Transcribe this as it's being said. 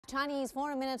Chinese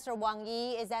Foreign Minister Wang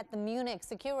Yi is at the Munich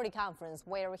Security Conference,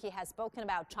 where he has spoken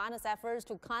about China's efforts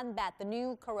to combat the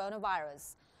new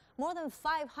coronavirus. More than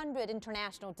 500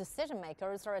 international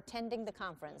decision-makers are attending the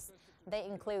conference. They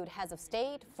include heads of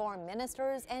state, foreign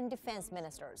ministers, and defense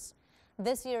ministers.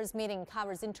 This year's meeting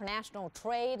covers international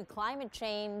trade, climate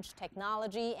change,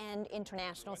 technology, and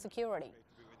international security.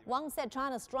 Wang said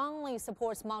China strongly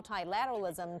supports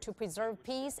multilateralism to preserve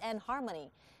peace and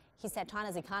harmony. He said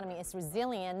China's economy is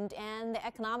resilient and the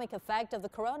economic effect of the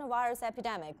coronavirus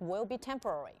epidemic will be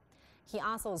temporary. He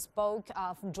also spoke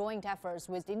of joint efforts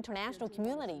with the international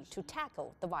community to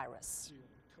tackle the virus.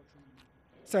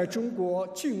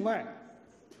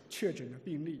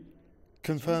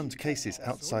 Confirmed cases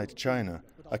outside China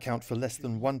account for less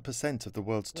than 1% of the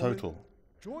world's total.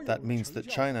 That means that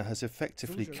China has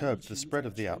effectively curbed the spread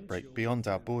of the outbreak beyond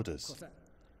our borders.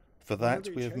 For that,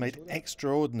 we have made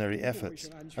extraordinary efforts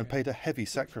and paid a heavy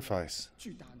sacrifice.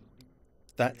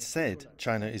 That said,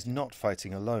 China is not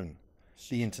fighting alone.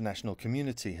 The international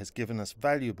community has given us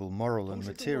valuable moral and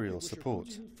material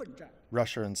support.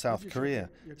 Russia and South Korea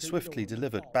swiftly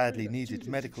delivered badly needed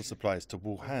medical supplies to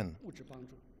Wuhan.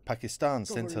 Pakistan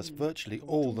sent us virtually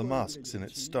all the masks in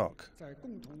its stock.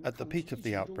 At the peak of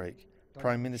the outbreak,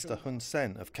 Prime Minister Hun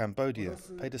Sen of Cambodia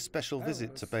paid a special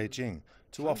visit to Beijing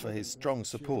to offer his strong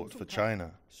support for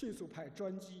China.